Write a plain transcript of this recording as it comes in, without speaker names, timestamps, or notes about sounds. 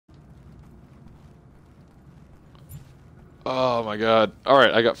Oh my god.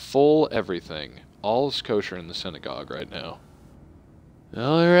 Alright, I got full everything. All's kosher in the synagogue right now.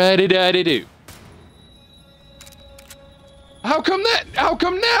 Alrighty-daddy-do. How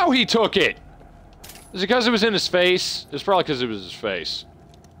come now he took it? Is it because it was in his face? It's probably because it was his face.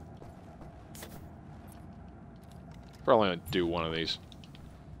 Probably gonna do one of these.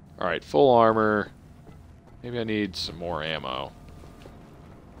 Alright, full armor. Maybe I need some more ammo.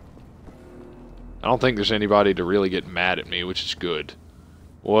 I don't think there's anybody to really get mad at me, which is good.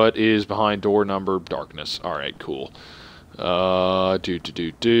 What is behind door number? Darkness. Alright, cool. Doodly-doo.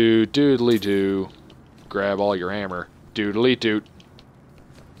 Grab all your hammer. Doodly-doot.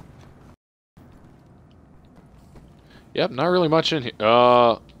 Yep, not really much in here.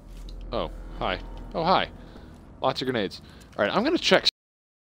 Oh, hi. Oh, hi. Lots of grenades. Alright, I'm gonna check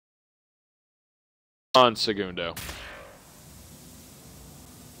on Segundo.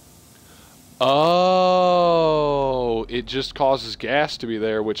 Oh, it just causes gas to be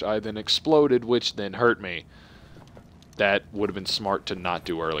there, which I then exploded, which then hurt me. That would have been smart to not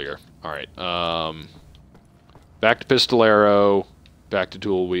do earlier. Alright, back to Pistolero, back to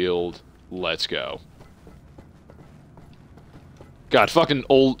dual wield, let's go. God, fucking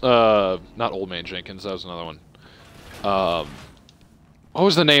old, not Old Man Jenkins, that was another one. What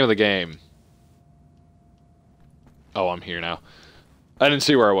was the name of the game? Oh, I'm here now. I didn't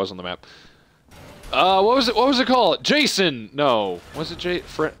see where I was on the map. What was it called? Jason! No. Was it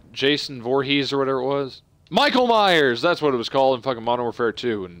Jason Voorhees or whatever it was? Michael Myers! That's what it was called in fucking Modern Warfare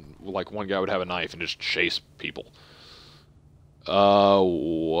 2, and, like, one guy would have a knife and just chase people.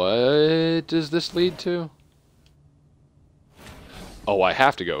 What does this lead to? Oh, I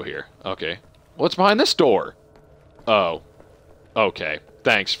have to go here. Okay. What's behind this door? Oh. Okay.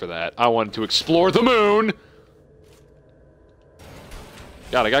 Thanks for that. I wanted to explore the moon!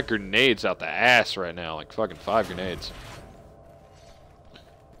 God, I got grenades out the ass right now. Like, fucking 5 grenades.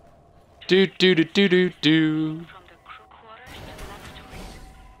 Do.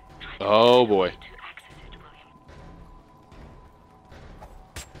 Oh, boy.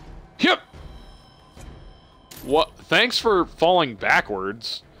 Yep! What? Thanks for falling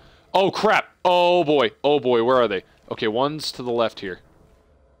backwards. Oh, crap. Oh, boy. Oh, boy. Where are they? Okay, one's to the left here.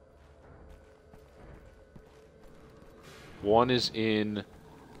 One is in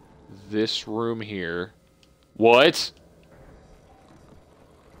this room here. What?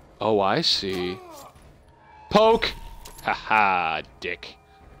 Oh, I see. Poke! Haha, dick.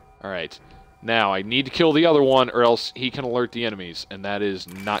 Alright. Now, I need to kill the other one, or else he can alert the enemies, and that is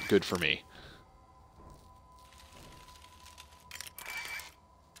not good for me.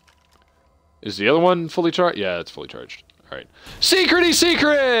 Is the other one fully charged? Yeah, it's fully charged. Alright. Secrety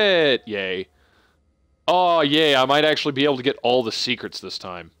secret! Yay. Oh, yay, I might actually be able to get all the secrets this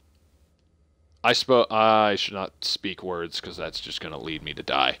time. I should not speak words, because that's just going to lead me to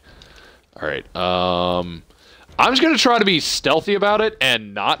die. Alright, I'm just going to try to be stealthy about it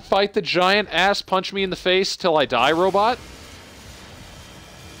and not fight the giant ass punch me in the face till I die robot.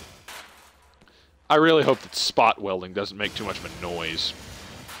 I really hope that spot welding doesn't make too much of a noise.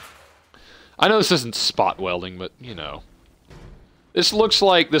 I know this isn't spot welding, but, you know. This looks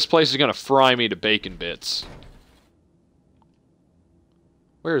like this place is going to fry me to bacon bits.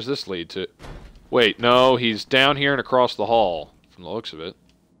 Where does this lead to? Wait, no, he's down here and across the hall, from the looks of it.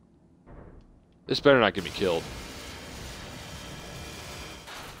 This better not get me killed.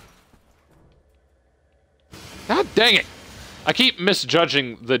 God dang it! I keep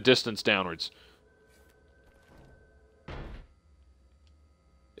misjudging the distance downwards.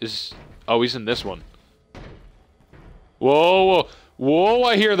 Oh, he's in this one. Whoa, whoa. Whoa,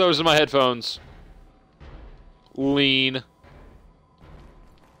 I hear those in my headphones. Lean.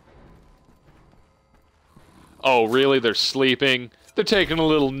 Oh, really? They're sleeping? They're taking a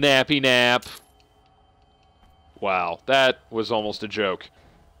little nappy nap. Wow, that was almost a joke.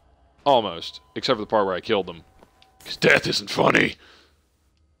 Almost. Except for the part where I killed them. Because death isn't funny.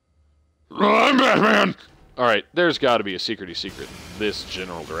 I'm Batman! Alright, there's got to be a secrety secret in this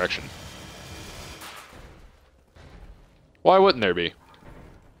general direction. Why wouldn't there be?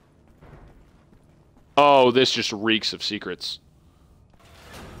 Oh, this just reeks of secrets.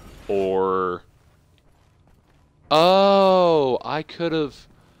 Or... Oh, I could have...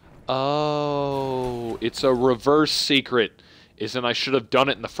 Oh, it's a reverse secret. Isn't I should have done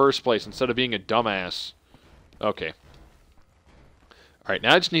it in the first place instead of being a dumbass. Okay. Alright,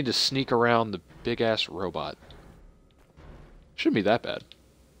 now I just need to sneak around the big-ass robot. Shouldn't be that bad.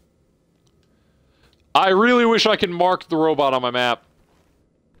 I really wish I could mark the robot on my map.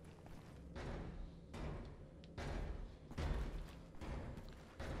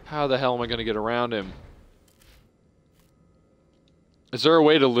 How the hell am I going to get around him? Is there a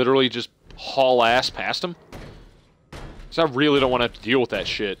way to literally just haul ass past him? Because I really don't want to have to deal with that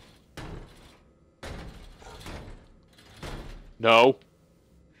shit. No.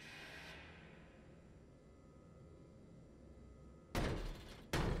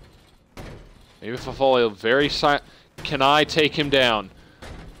 Maybe if I follow very silent... Can I take him down?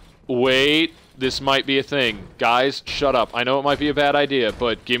 Wait, this might be a thing. Guys, shut up. I know it might be a bad idea,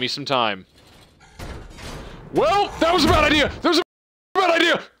 but give me some time. Well, that was a bad idea! That was a bad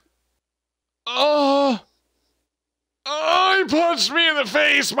idea! Oh, he punched me in the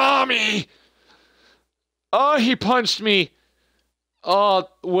face, Mommy! Oh, he punched me.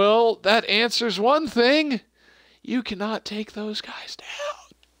 Well, that answers one thing. You cannot take those guys down.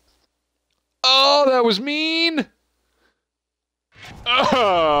 Oh, that was mean.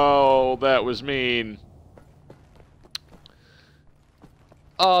 Oh, that was mean.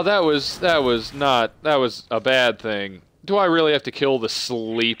 Oh, that was a bad thing. Do I really have to kill the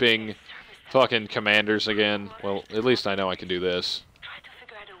sleeping fucking commanders again? Well, at least I know I can do this.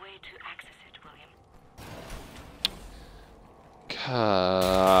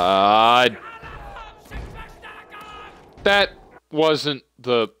 God. That wasn't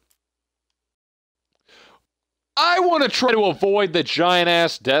the... I want to try to avoid the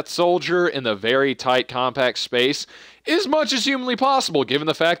giant-ass Death Soldier in the very tight, compact space as much as humanly possible, given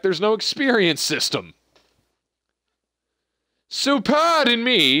the fact there's no experience system. So pardon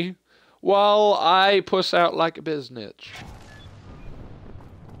me, while I puss out like a biznitch.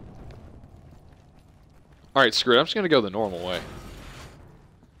 Alright, screw it. I'm just going to go the normal way.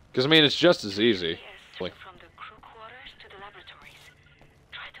 Because, I mean, it's just as easy. From the crew quarters to the laboratories.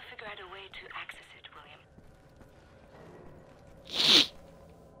 Try to figure out a way to access it, William.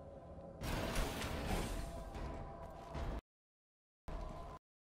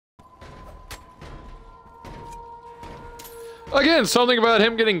 Again, something about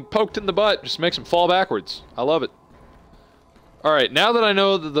him getting poked in the butt just makes him fall backwards. I love it. Alright, now that I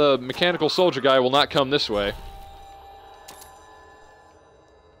know that the mechanical soldier guy will not come this way...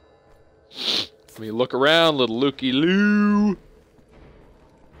 Let me look around, little looky-loo.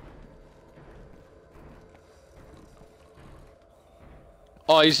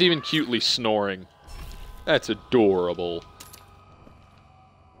 Oh, he's even cutely snoring. That's adorable.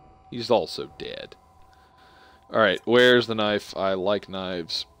 He's also dead. Alright, where's the knife? I like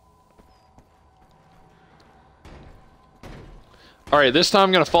knives. Alright, this time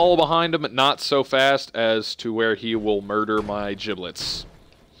I'm going to follow behind him, but not so fast as to where he will murder my giblets.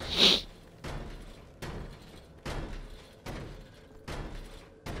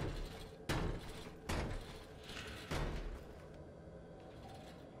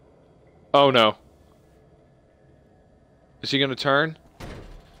 Oh no. Is he gonna turn?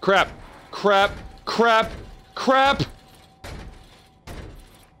 Crap! Crap! Crap! Crap!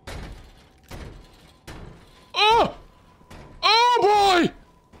 Oh! Oh boy!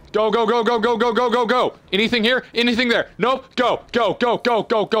 Go, go, go, go, go, go, go, go, go! Anything here? Anything there? Nope! Go! Go, go, go,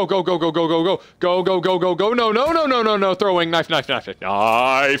 go, go, go, go, go, go, go, go! Go, go, go, go, go! No, no, no, no, no, no! Throwing knife, knife, knife,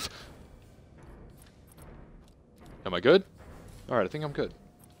 knife! Am I good? Alright, I think I'm good.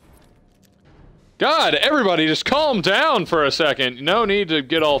 God, everybody just calm down for a second. No need to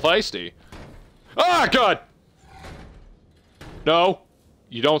get all feisty. Ah, God! No.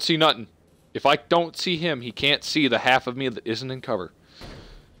 You don't see nothing. If I don't see him, he can't see the half of me that isn't in cover.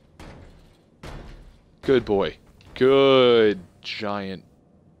 Good boy. Good giant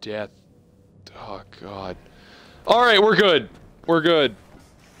death. Oh, God. Alright, we're good. We're good.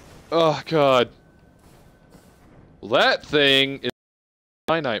 Oh, God. Well, that thing is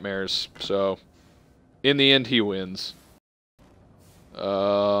my nightmares, so... In the end, he wins.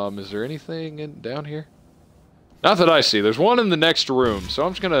 Is there anything down here? Not that I see. There's one in the next room, so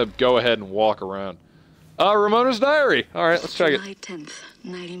I'm just gonna go ahead and walk around. Ramona's diary. Alright, let's check it. July 10th,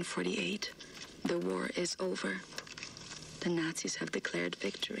 1948. The war is over. The Nazis have declared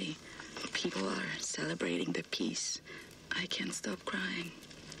victory. People are celebrating the peace. I can't stop crying.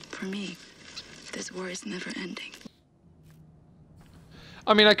 For me, this war is never ending.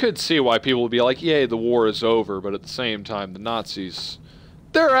 I mean, I could see why people would be like, yay, the war is over, but at the same time, the Nazis...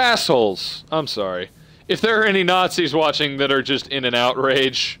 They're assholes! I'm sorry. If there are any Nazis watching that are just in an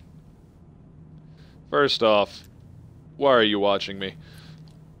outrage... First off, why are you watching me?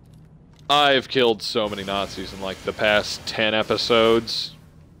 I've killed so many Nazis in, like, the past 10 episodes.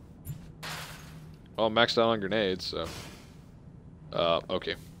 Well, I'm maxed out on grenades, so...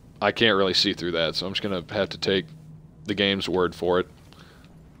 okay. I can't really see through that, so I'm just gonna have to take the game's word for it.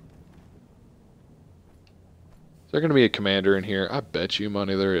 Is there going to be a commander in here? I bet you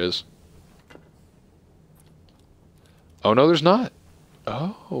money there is. Oh, no, there's not.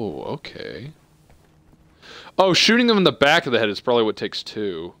 Oh, okay. Oh, shooting them in the back of the head is probably what takes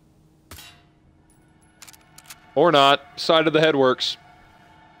 2. Or not. Side of the head works.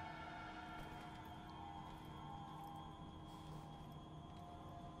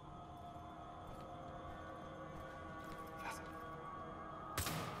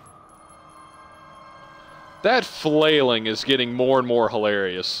 That flailing is getting more and more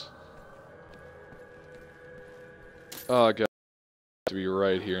hilarious. Oh, God. To be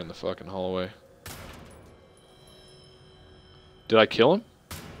right here in the fucking hallway. Did I kill him?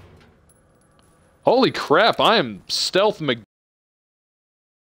 Holy crap, I am stealth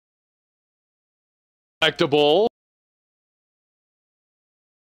collectible.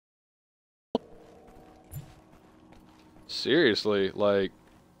 Seriously, like...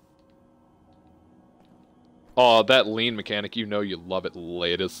 Oh, that lean mechanic, you know you love it,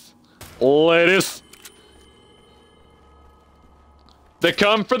 ladies. Ladies! They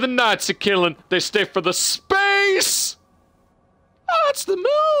come for the Nazi killing, they stay for the space! Oh, it's the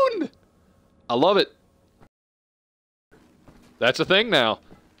moon! I love it. That's a thing now.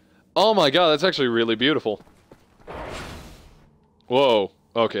 Oh my god, that's actually really beautiful. Whoa.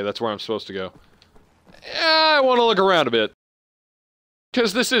 Okay, that's where I'm supposed to go. Yeah, I want to look around a bit.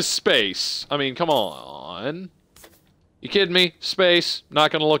 Because this is space. I mean, come on. You kidding me? Space.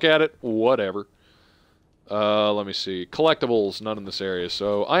 Not going to look at it? Whatever. Let me see. Collectibles, none in this area,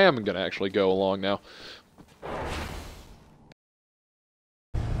 so I am going to actually go along now.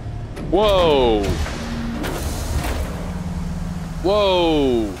 Whoa!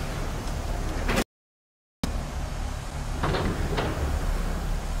 Whoa!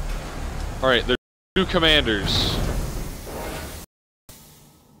 Alright, there's 2 commanders.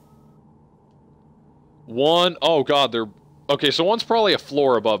 One, oh god, they're... Okay, so one's probably a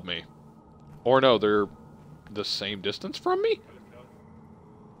floor above me. Or no, they're the same distance from me?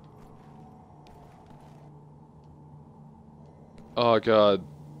 Oh god.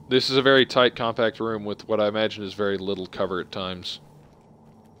 This is a very tight, compact room with what I imagine is very little cover at times.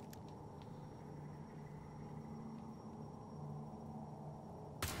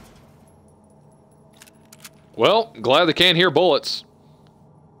 Well, glad they can't hear bullets.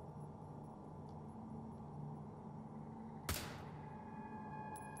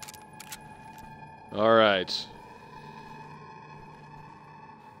 Alright.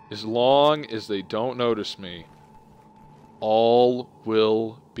 As long as they don't notice me, all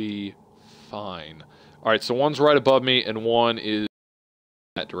will be fine. Alright, so one's right above me, and one is in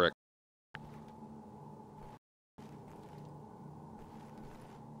that direction.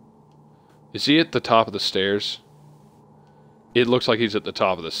 Is he at the top of the stairs? It looks like he's at the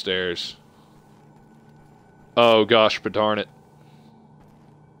top of the stairs. Oh gosh, but darn it.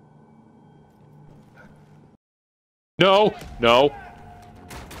 No! No!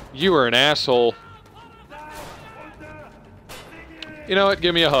 You are an asshole. You know what?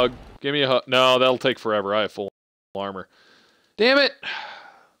 Give me a hug. Give me a hug. No, that'll take forever. I have full armor. Damn it!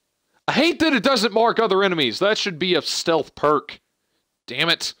 I hate that it doesn't mark other enemies. That should be a stealth perk. Damn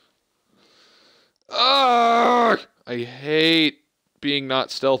it. Ugh! I hate being not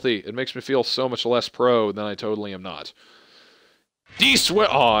stealthy. It makes me feel so much less pro than I totally am not. Oh,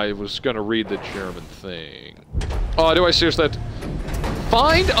 I was gonna read the German thing. Oh, do I seriously have to...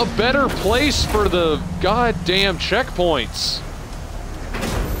 Find a better place for the goddamn checkpoints.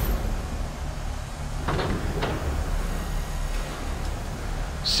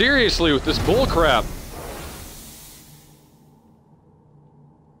 Seriously, with this bullcrap.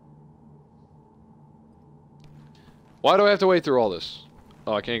 Why do I have to wait through all this?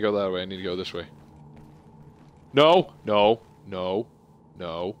 Oh, I can't go that way. I need to go this way. No, no, no,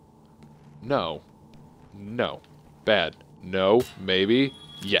 no, no, no. Bad. No, maybe,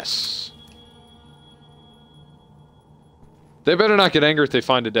 yes. They better not get angry if they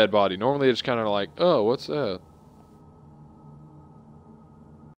find a dead body. Normally it's kind of like, oh, what's that?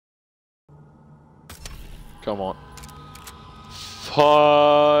 Come on.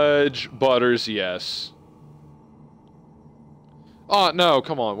 Fudge butters, yes. Oh, no,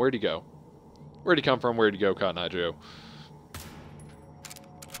 come on. Where'd he go? Where'd he come from? Where'd he go, Cotton Eye Joe?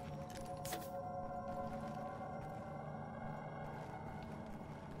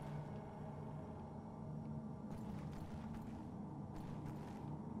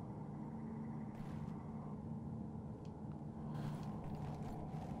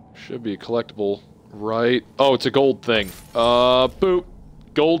 Should be a collectible, right? Oh, it's a gold thing. Boop.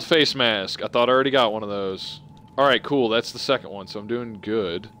 Gold face mask. I thought I already got one of those. Alright, cool. That's the second one, so I'm doing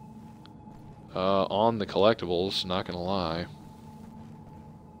good. On the collectibles, not gonna lie.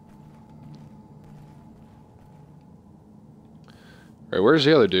 Alright, where's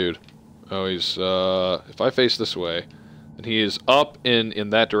the other dude? Oh, he's, if I face this way, then he is up in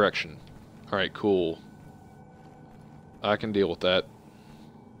that direction. Alright, cool. I can deal with that.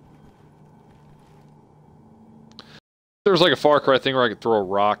 There was like a Far Cry thing where I could throw a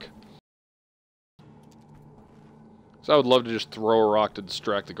rock. So I would love to just throw a rock to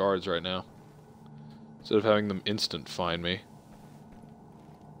distract the guards right now. Instead of having them instant find me.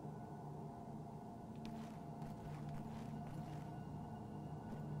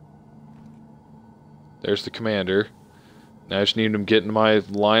 There's the commander. Now I just need him to get in my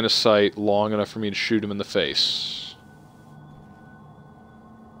line of sight long enough for me to shoot him in the face.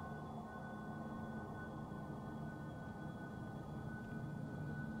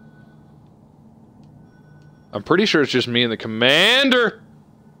 I'm pretty sure it's just me and the commander!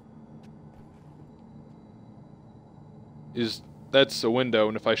 That's a window,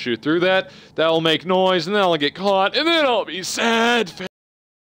 and if I shoot through that, that'll make noise, and then I'll get caught, and then I'll be sad!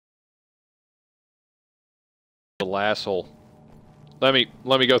 Little asshole. Let me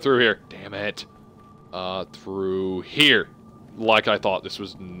go through here. Damn it. Through here. Like I thought this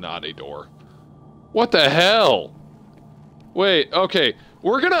was not a door. What the hell? Wait, okay.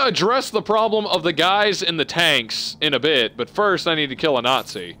 We're gonna address the problem of the guys in the tanks in a bit, but first I need to kill a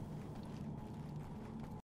Nazi.